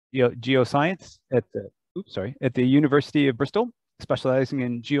geoscience at the University of Bristol, specializing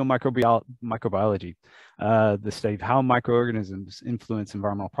in microbiology, the study of how microorganisms influence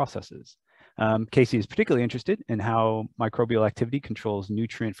environmental processes. Casey is particularly interested in how microbial activity controls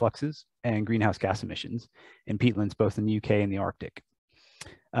nutrient fluxes and greenhouse gas emissions in peatlands, both in the UK and the Arctic.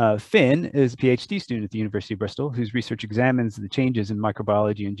 Finn is a PhD student at the University of Bristol, whose research examines the changes in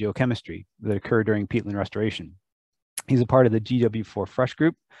microbiology and geochemistry that occur during peatland restoration. He's a part of the GW4 Fresh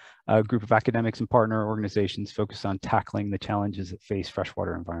Group, a group of academics and partner organizations focused on tackling the challenges that face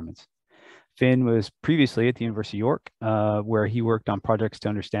freshwater environments. Finn was previously at the University of York, where he worked on projects to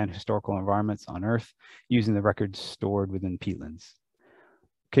understand historical environments on Earth using the records stored within peatlands.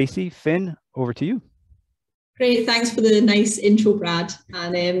 Casey, Finn, over to you. Great, thanks for the nice intro, Brad.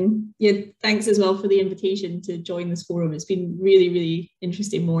 And yeah, thanks as well for the invitation to join this forum. It's been really, really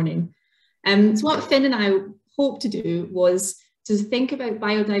interesting morning. So what Finn and I hoped to do was to think about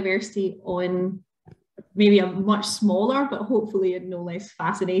biodiversity on maybe a much smaller, but hopefully a no less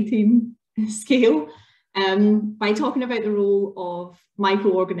fascinating scale, by talking about the role of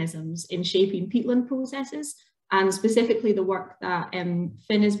microorganisms in shaping peatland processes, and specifically the work that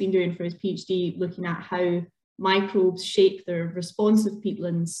Finn has been doing for his PhD, looking at how microbes shape the response of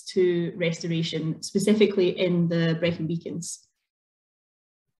peatlands to restoration, specifically in the Brecon Beacons.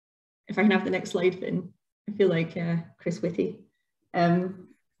 If I can have the next slide, Finn. I feel like Chris Whitty.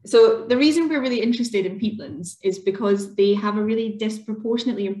 So the reason we're really interested in peatlands is because they have a really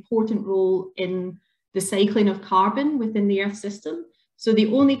disproportionately important role in the cycling of carbon within the Earth system. So they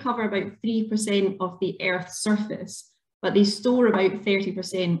only cover about 3% of the Earth's surface, but they store about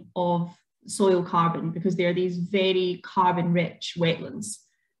 30% of soil carbon because they are these very carbon-rich wetlands.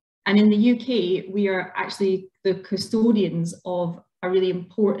 And in the UK, we are actually the custodians of a really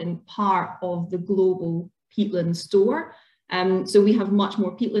important part of the global peatland store. So we have much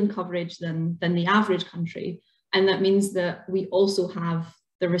more peatland coverage than the average country. And that means that we also have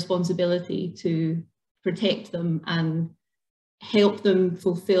the responsibility to protect them and help them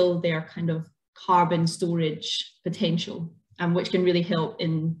fulfill their kind of carbon storage potential, which can really help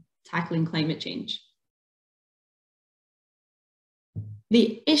in tackling climate change.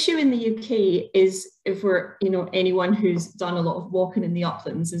 The issue in the UK is, if we're, anyone who's done a lot of walking in the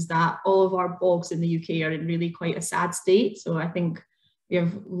uplands, is that all of our bogs in the UK are in really quite a sad state. So I think we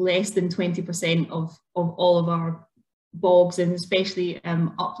have less than 20% of all of our bogs, and especially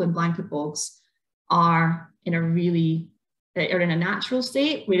upland blanket bogs, are in a natural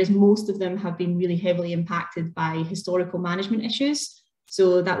state, whereas most of them have been really heavily impacted by historical management issues.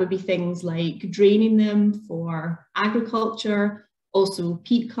 So that would be things like draining them for agriculture, also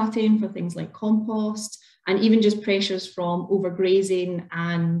peat cutting for things like compost, and even just pressures from overgrazing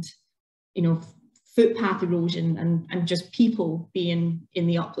and footpath erosion and just people being in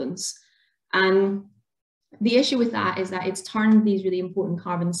the uplands. And the issue with that is that it's turned these really important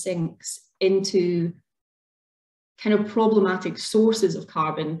carbon sinks into kind of problematic sources of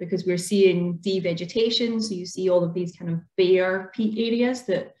carbon, because we're seeing devegetation. So you see all of these kind of bare peat areas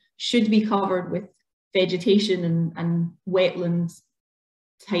that should be covered with vegetation and wetlands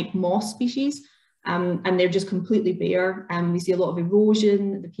type moss species, and they're just completely bare. We see a lot of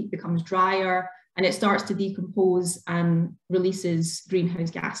erosion, the peat becomes drier, and it starts to decompose and releases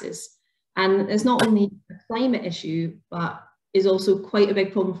greenhouse gases. And it's not only a climate issue, but is also quite a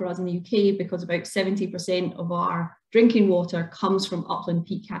big problem for us in the UK, because about 70% of our drinking water comes from upland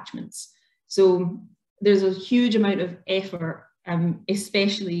peat catchments. So there's a huge amount of effort,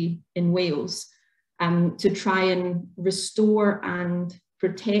 especially in Wales, to try and restore and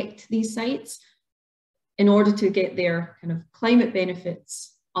protect these sites in order to get their kind of climate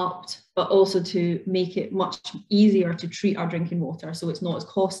benefits upped, but also to make it much easier to treat our drinking water, so it's not as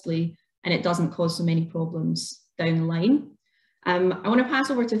costly and it doesn't cause so many problems down the line. I want to pass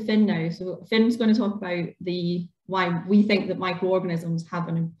over to Finn now. So Finn's going to talk about why we think that microorganisms have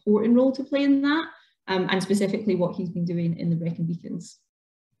an important role to play in that, and specifically what he's been doing in the Brecon Beacons.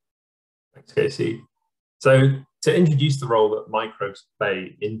 Thanks, Casey. So to introduce the role that microbes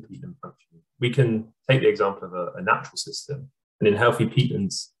play in peatland function, we can take the example of a natural system. And in healthy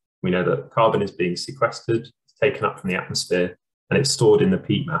peatlands, we know that carbon is being sequestered, it's taken up from the atmosphere, and it's stored in the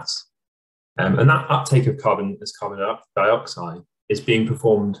peat mass. And that uptake of carbon as carbon dioxide is being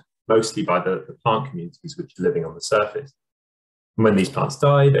performed mostly by the plant communities which are living on the surface. And when these plants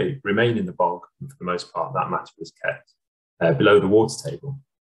die, they remain in the bog, and for the most part, that matter is kept below the water table.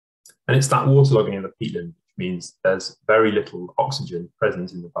 And it's that waterlogging of the peatland which means there's very little oxygen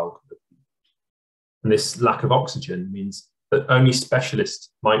present in the bulk of the peat. And this lack of oxygen means that only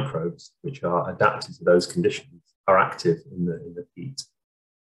specialist microbes, which are adapted to those conditions, are active in the peat.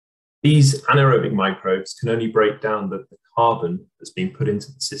 These anaerobic microbes can only break down the carbon that's being put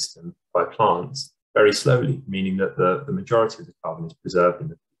into the system by plants very slowly, meaning that the majority of the carbon is preserved in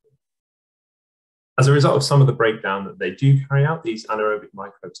the peatland. As a result of some of the breakdown that they do carry out, these anaerobic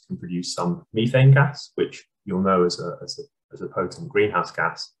microbes can produce some methane gas, which you'll know as a potent greenhouse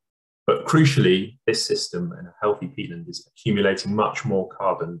gas. But crucially, this system in a healthy peatland is accumulating much more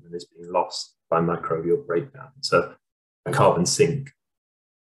carbon than is being lost by microbial breakdown. So a carbon sink.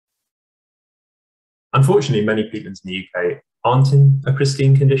 Unfortunately, many peatlands in the UK aren't in a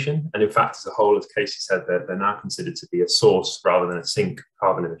pristine condition. And in fact, as a whole, as Casey said, they're now considered to be a source rather than a sink of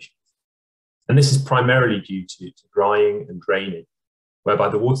carbon emissions. And this is primarily due to drying and draining, whereby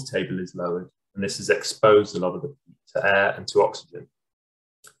the water table is lowered, and this has exposed a lot of the peat to air and to oxygen.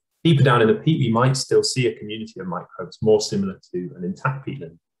 Deeper down in the peat, we might still see a community of microbes more similar to an intact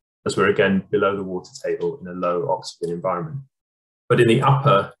peatland, as we're again below the water table in a low oxygen environment. But in the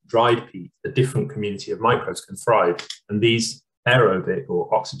upper dried peat, a different community of microbes can thrive, and these aerobic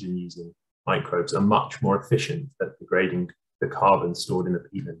or oxygen-using microbes are much more efficient at degrading the carbon stored in the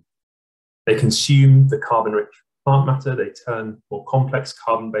peatland. They consume the carbon-rich plant matter, they turn more complex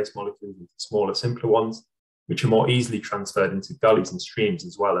carbon-based molecules into smaller, simpler ones, which are more easily transferred into gullies and streams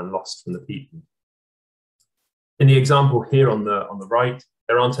as well and lost from the peatland. In the example here on the right,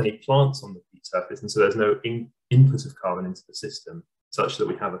 there aren't any plants on the peat surface, and so there's no input of carbon into the system, such that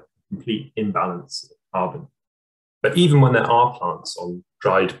we have a complete imbalance of carbon. But even when there are plants on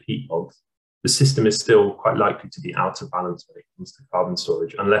dried peat bogs, the system is still quite likely to be out of balance when it comes to carbon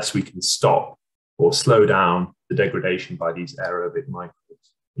storage, unless we can stop or slow down the degradation by these aerobic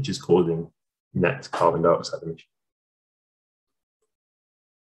microbes, which is causing net carbon dioxide emission.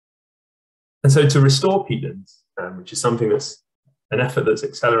 And so to restore peatlands, which is something that's an effort that's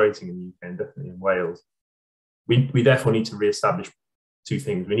accelerating in the UK and definitely in Wales, we therefore need to re-establish two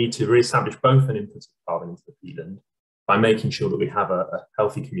things. We need to re-establish both an input of carbon into the peatland by making sure that we have a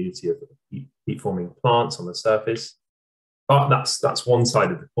healthy community of peat-forming plants on the surface. But that's one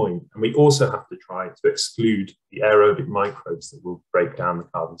side of the coin. And we also have to try to exclude the aerobic microbes that will break down the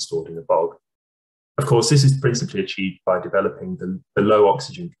carbon stored in the bog. Of course, this is principally achieved by developing the low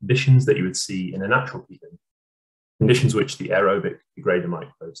oxygen conditions that you would see in a natural peatland, conditions which the aerobic degrader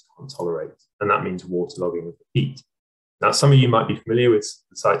microbes can't tolerate, and that means waterlogging of the peat. Now, some of you might be familiar with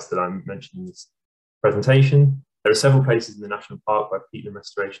the sites that I'm mentioning in this presentation. There are several places in the national park where peatland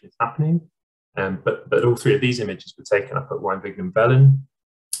restoration is happening, but all three of these images were taken up at Ring-Hrubesh.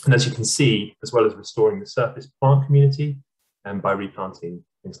 And as you can see, as well as restoring the surface plant community by replanting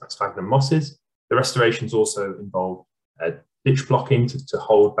things like sphagnum mosses, the restorations also involve ditch blocking to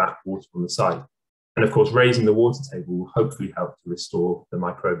hold back water from the site. And of course, raising the water table will hopefully help to restore the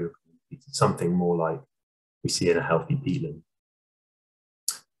microbial community to something more like we see in a healthy peatland.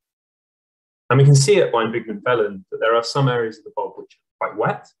 And we can see at Ring-Hrubesh that there are some areas of the bog which are quite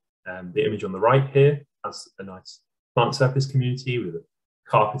wet. The image on the right here has a nice plant surface community with a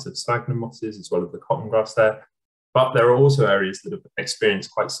carpet of sphagnum mosses as well as the cotton grass there. But there are also areas that have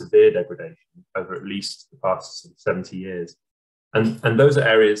experienced quite severe degradation over at least the past 70 years. And those are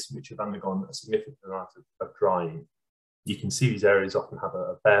areas which have undergone a significant amount of drying. You can see these areas often have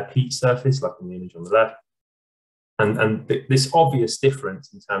a bare peat surface, like in the image on the left. And this obvious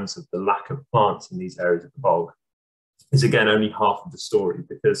difference in terms of the lack of plants in these areas of the bog is again only half of the story,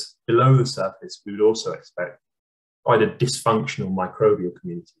 because below the surface, we would also expect quite a dysfunctional microbial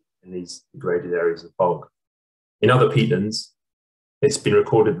community in these degraded areas of bog. In other peatlands, it's been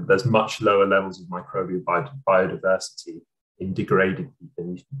recorded that there's much lower levels of microbial biodiversity in degraded peat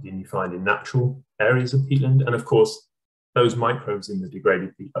than you find in natural areas of peatland. And of course, those microbes in the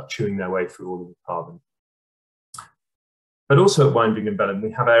degraded peat are chewing their way through all of the carbon. But also at Ring-Hrubesh,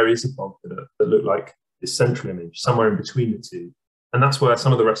 we have areas of bog that look like this central image, somewhere in between the two. And that's where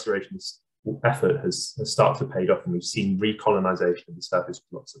some of the restoration effort has started to pay off, and we've seen recolonization of the surface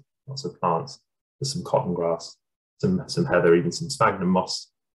with lots of plants. There's some cotton grass, some heather, even some sphagnum moss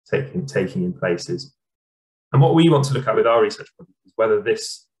taking in places. And what we want to look at with our research project is whether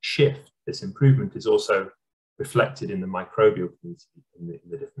this shift, this improvement, is also reflected in the microbial community in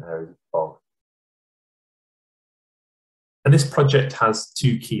the different areas of the bog. And this project has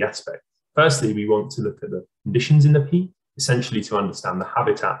two key aspects. Firstly, we want to look at the conditions in the peat, essentially to understand the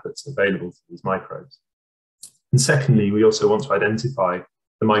habitat that's available to these microbes. And secondly, we also want to identify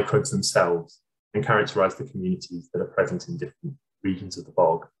the microbes themselves and characterize the communities that are present in different regions of the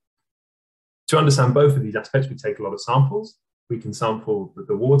bog. To understand both of these aspects, we take a lot of samples. We can sample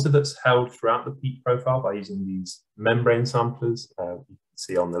the water that's held throughout the peat profile by using these membrane samplers you can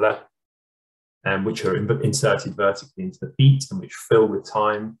see on the left, which are inserted vertically into the peat and which fill with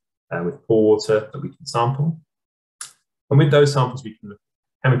time with pore water that we can sample. And with those samples, we can look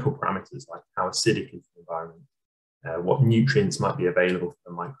at chemical parameters like how acidic is the environment, what nutrients might be available for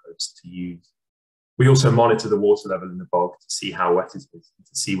the microbes to use. We also monitor the water level in the bog to see how wet it is, and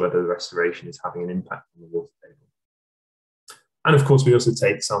to see whether the restoration is having an impact on the water table. And of course, we also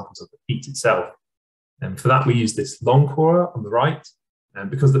take samples of the peat itself. And for that, we use this long corer on the right.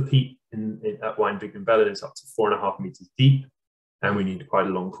 And because the peat at Ring-Hrubesh is up to 4.5 meters deep, and we need quite a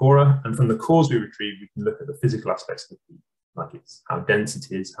long corer. And from the cores we retrieve, we can look at the physical aspects of the peat, like how dense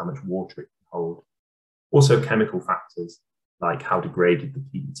it is, how much water it can hold. Also chemical factors, like how degraded the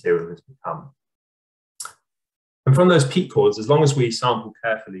peat material has become. And from those peat cores, as long as we sample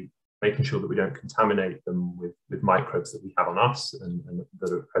carefully, making sure that we don't contaminate them with microbes that we have on us and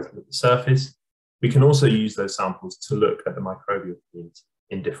that are present at the surface, we can also use those samples to look at the microbial community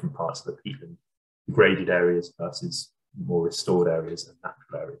in different parts of the peatland, degraded areas versus more restored areas and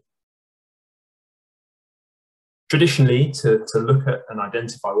natural areas. Traditionally, to look at and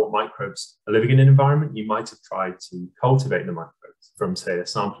identify what microbes are living in an environment, you might have tried to cultivate the microbes from, say, a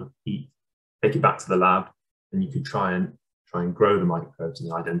sample of peat, take it back to the lab, and you could try and grow the microbes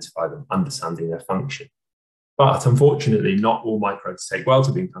and identify them, understanding their function. But unfortunately, not all microbes take well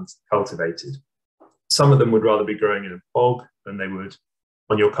to being cultivated. Some of them would rather be growing in a bog than they would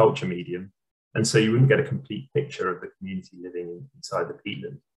on your culture medium. And so you wouldn't get a complete picture of the community living inside the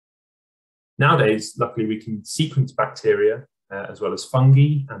peatland. Nowadays, luckily, we can sequence bacteria as well as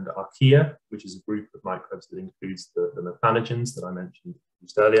fungi and archaea, which is a group of microbes that includes the methanogens that I mentioned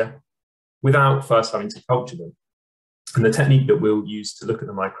just earlier, without first having to culture them. And the technique that we'll use to look at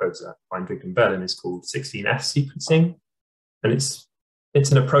the microbes at Ring-Hrubesh is called 16S sequencing. And it's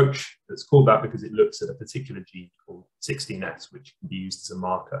an approach that's called that because it looks at a particular gene called 16S, which can be used as a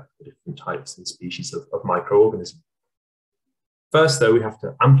marker for different types and species of microorganisms. First, though, we have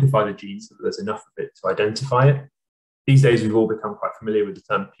to amplify the gene so that there's enough of it to identify it. These days, we've all become quite familiar with the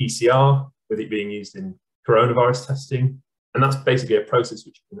term PCR, with it being used in coronavirus testing. And that's basically a process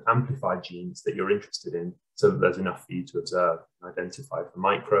which can amplify genes that you're interested in so that there's enough for you to observe and identify the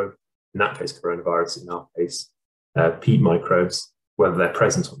microbe, in that case, coronavirus, in our case, peat microbes, whether they're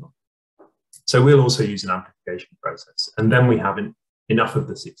present or not. So we'll also use an amplification process. And then we have enough of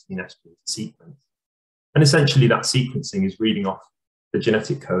the 16S gene to sequence. And essentially that sequencing is reading off the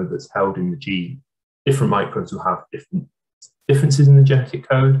genetic code that's held in the gene. Different microbes will have different differences in the genetic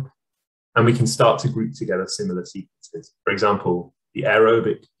code, and we can start to group together similar sequences. For example, the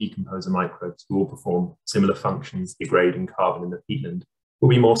aerobic decomposer microbes who all perform similar functions, degrading carbon in the peatland, will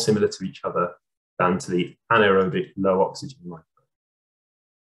be more similar to each other than to the anaerobic low oxygen microbes.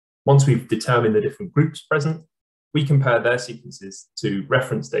 Once we've determined the different groups present, we compare their sequences to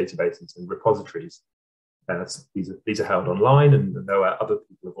reference databases and repositories. These are held online, and though other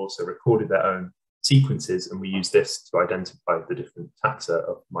people have also recorded their own sequences, and we use this to identify the different taxa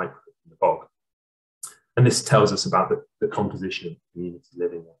of microbes in the bog. And this tells us about the composition of the community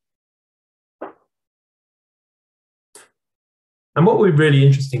living there. And what would be really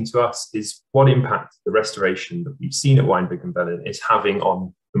interesting to us is what impact the restoration that we've seen at Ring-Hrubesh is having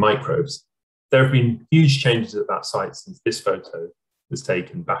on the microbes. There have been huge changes at that site since this photo was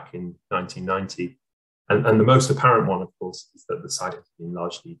taken back in 1990. And the most apparent one, of course, is that the site has been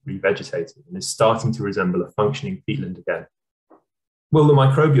largely revegetated and is starting to resemble a functioning peatland again. Will the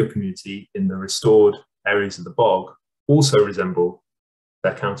microbial community in the restored areas of the bog also resemble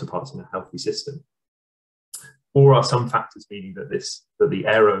their counterparts in a healthy system? Or are some factors meaning that the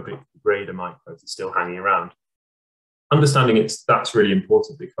aerobic degrader microbes are still hanging around? Understanding that's really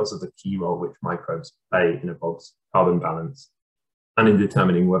important because of the key role which microbes play in a bog's carbon balance, and in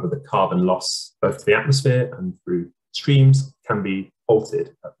determining whether the carbon loss, both to the atmosphere and through streams, can be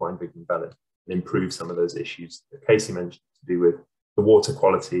halted at Ring-Hrubesh and improve some of those issues that Casey mentioned to do with the water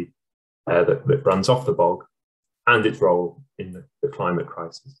quality that runs off the bog and its role in the climate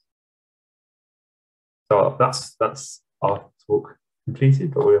crisis. So that's our talk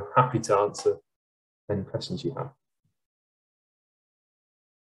completed, but we're happy to answer any questions you have.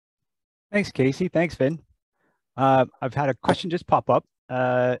 Thanks, Casey. Thanks, Finn. I've had a question just pop up.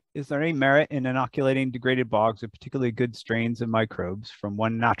 Is there any merit in inoculating degraded bogs with particularly good strains of microbes from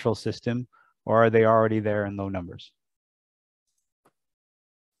one natural system, or are they already there in low numbers?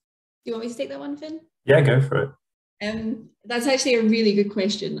 Do you want me to take that one, Finn? Yeah, go for it. That's actually a really good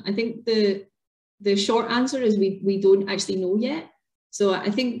question. I think the short answer is we don't actually know yet. So I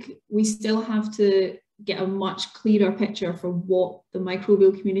think we still have to get a much clearer picture for what the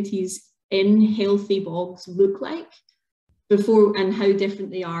microbial communities in healthy bogs look like and how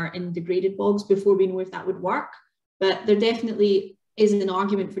different they are in degraded bogs before we know if that would work. But they're definitely is an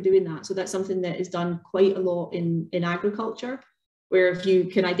argument for doing that. So that's something that is done quite a lot in agriculture, where if you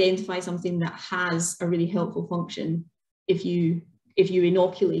can identify something that has a really helpful function, if you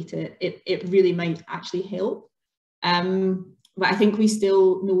inoculate it, it really might actually help. But I think we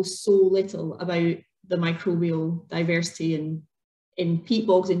still know so little about the microbial diversity in peat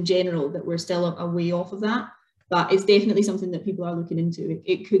bogs in general that we're still a way off of that. But it's definitely something that people are looking into.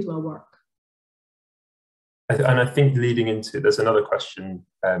 It could well work. And I think leading into, there's another question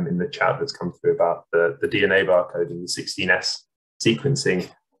in the chat that's come through about the DNA barcoding, the 16S sequencing.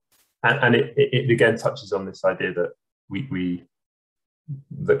 And it again touches on this idea that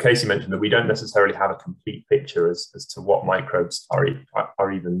that Casey mentioned, that we don't necessarily have a complete picture as to what microbes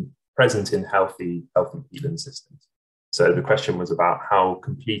are even present in healthy peatland systems. So the question was about how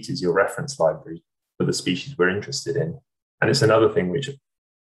complete is your reference library for the species we're interested in. And it's another thing which,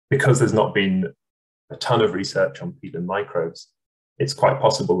 because there's not been a ton of research on peatland microbes, it's quite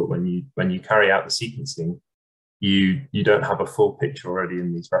possible that when you carry out the sequencing, you don't have a full picture already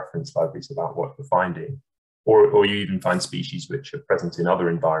in these reference libraries about what you're finding, or you even find species which are present in other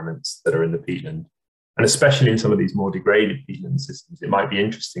environments that are in the peatland. And especially in some of these more degraded peatland systems, it might be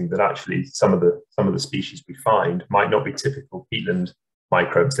interesting that actually some of the species we find might not be typical peatland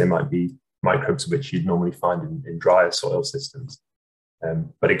microbes. They might be microbes which you'd normally find in drier soil systems.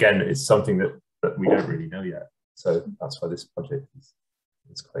 But again, it's something that we don't really know yet. So that's why this project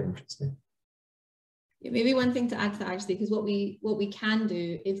is quite interesting. Yeah, maybe one thing to add to that, actually, because what we can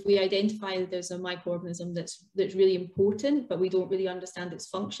do, if we identify that there's a microorganism that's really important, but we don't really understand its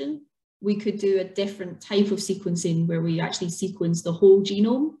function, we could do a different type of sequencing where we actually sequence the whole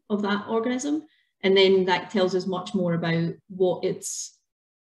genome of that organism. And then that tells us much more about what its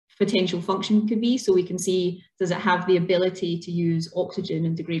potential function could be. So we can see, does it have the ability to use oxygen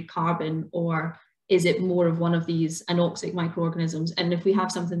and degrade carbon, or is it more of one of these anoxic microorganisms? And if we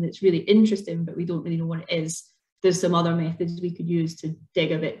have something that's really interesting, but we don't really know what it is, there's some other methods we could use to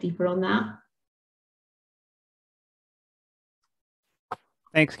dig a bit deeper on that.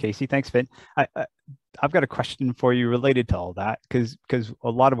 Thanks, Casey. Thanks, Finn. I've got a question for you related to all that, because a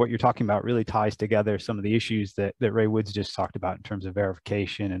lot of what you're talking about really ties together some of the issues that Ray Woods just talked about in terms of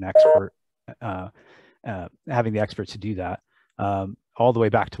verification and having the experts to do that, all the way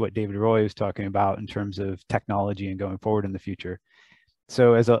back to what David Roy was talking about in terms of technology and going forward in the future.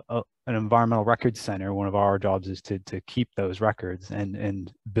 So as an environmental records center, one of our jobs is to keep those records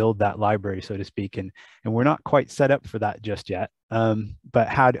and build that library, so to speak. And we're not quite set up for that just yet. But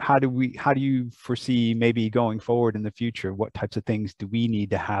how do you foresee maybe going forward in the future? What types of things do we need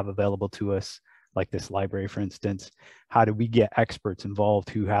to have available to us, like this library, for instance? How do we get experts involved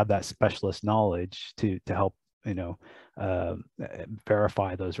who have that specialist knowledge to help,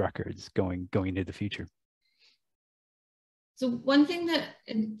 verify those records going into the future? So one thing that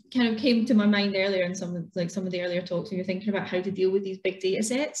kind of came to my mind earlier in some of the earlier talks when you're thinking about how to deal with these big data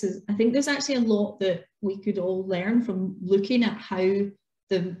sets is, I think there's actually a lot that we could all learn from looking at how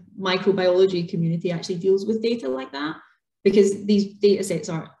the microbiology community actually deals with data like that, because these data sets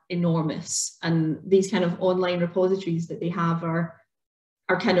are enormous, and these kind of online repositories that they have are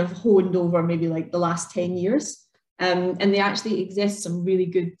kind of honed over maybe like the last 10 years. And they actually exist some really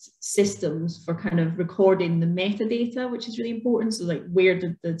good systems for kind of recording the metadata, which is really important. So like, where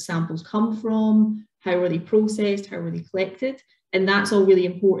did the samples come from? How were they processed? How were they collected? And that's all really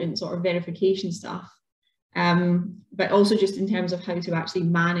important sort of verification stuff. But also just in terms of how to actually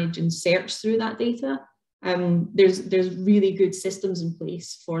manage and search through that data. There's really good systems in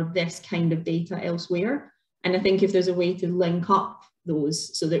place for this kind of data elsewhere. And I think if there's a way to link up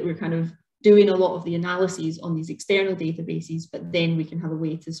those so that we're kind of doing a lot of the analyses on these external databases, but then we can have a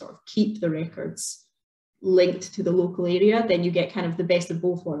way to sort of keep the records linked to the local area, then you get kind of the best of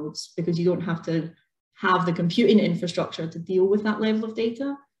both worlds, because you don't have to have the computing infrastructure to deal with that level of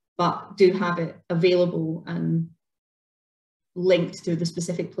data, but do have it available and linked to the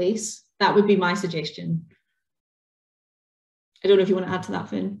specific place. That would be my suggestion. I don't know if you want to add to that,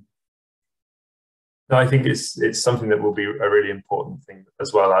 Finn. No, I think it's something that will be a really important thing,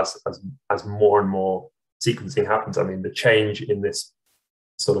 as well as more and more sequencing happens. I mean, the change in this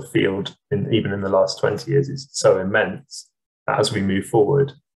sort of field, even in the last 20 years, is so immense that as we move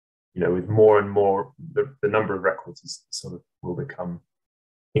forward, with more and more, the number of records is sort of will become,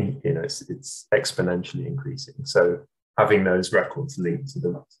 it's exponentially increasing. So having those records linked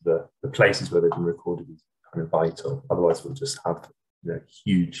to the places where they've been recorded is kind of vital. Otherwise, we'll just have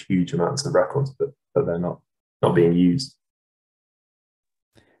huge amounts of records, but they're not being used.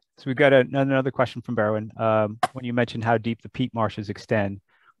 So we've got another question from Berwin. When you mentioned how deep the peat marshes extend,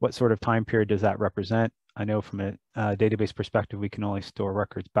 what sort of time period does that represent? I know from a database perspective, we can only store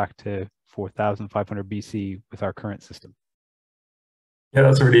records back to 4,500 BC with our current system. Yeah,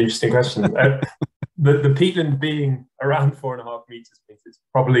 that's a really interesting question. The peatland being around 4.5 meters means it's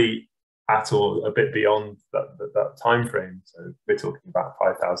probably at or a bit beyond that time frame. So we're talking about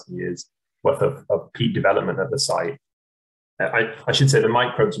 5,000 years worth of peat development at the site. I should say the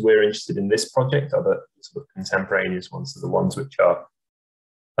microbes we're interested in this project are the sort of contemporaneous ones, so the ones which are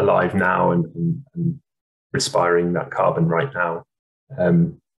alive now and respiring that carbon right now.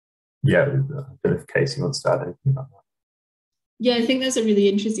 Yeah, I don't know if Casey wants to add anything about that. Yeah, I think that's a really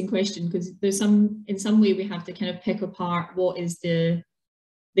interesting question, because there's in some way we have to kind of pick apart what is the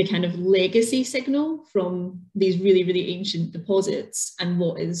kind of legacy signal from these really, really ancient deposits and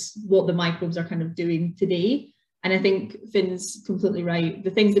what the microbes are kind of doing today. And I think Finn's completely right. The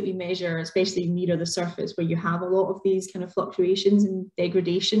things that we measure, especially near the surface where you have a lot of these kind of fluctuations and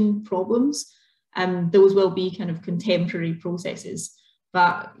degradation problems, those will be kind of contemporary processes.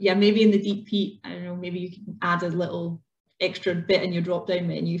 But yeah, maybe in the deep peat, I don't know, maybe you can add a little extra bit in your drop-down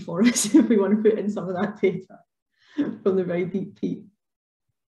menu for us if we want to put in some of that data from the very deep peat.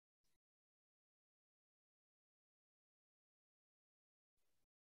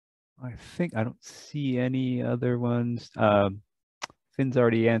 I think I don't see any other ones. Finn's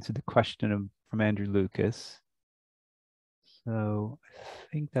already answered the question from Andrew Lucas. So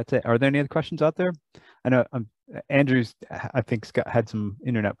I think that's it. Are there any other questions out there? I know Andrew's, I think, had some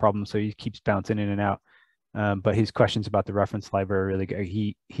internet problems, so he keeps bouncing in and out. But his questions about the reference library are really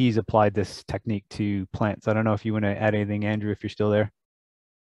good. He's applied this technique to plants. I don't know if you want to add anything, Andrew, if you're still there.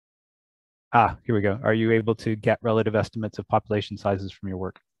 Ah, here we go. Are you able to get relative estimates of population sizes from your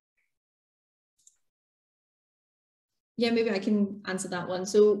work? Yeah, maybe I can answer that one.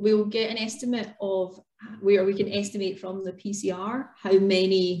 So we'll get an estimate of where we can estimate from the PCR how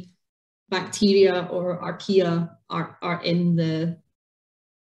many bacteria or archaea are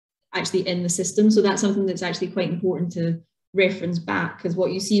actually in the system. So that's something that's actually quite important to reference back, because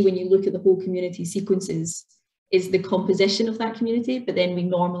what you see when you look at the whole community sequences is the composition of that community, but then we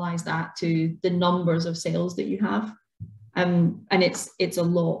normalize that to the numbers of cells that you have. And it's a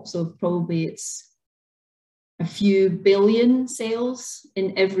lot. So probably it's a few billion cells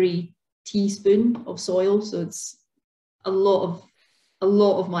in every teaspoon of soil. So it's a lot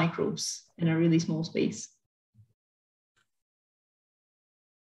of microbes in a really small space.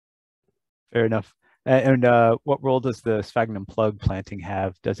 Fair enough. And what role does the sphagnum plug planting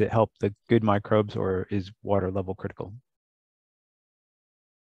have? Does it help the good microbes, or is water level critical?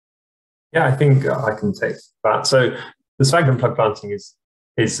 Yeah, I think I can take that. So the sphagnum plug planting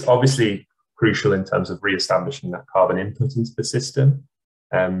is obviously crucial in terms of re-establishing that carbon input into the system.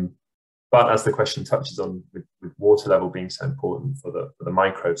 But as the question touches on, with water level being so important for the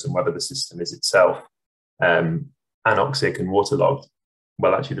microbes and whether the system is itself anoxic and waterlogged,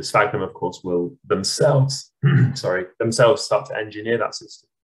 well, actually the sphagnum, of course, will themselves start to engineer that system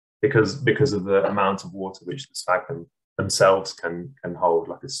because of the amount of water which the sphagnum themselves can hold,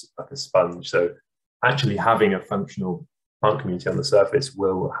 like a sponge. So actually having a functional plant community on the surface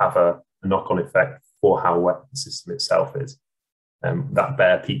will have a knock-on effect for how wet the system itself is. That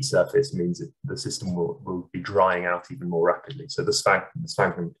bare peat surface means that the system will be drying out even more rapidly. So the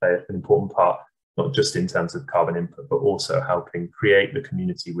sphagnum play an important part, not just in terms of carbon input, but also helping create the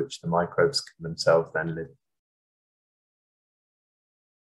community which the microbes can themselves then live in.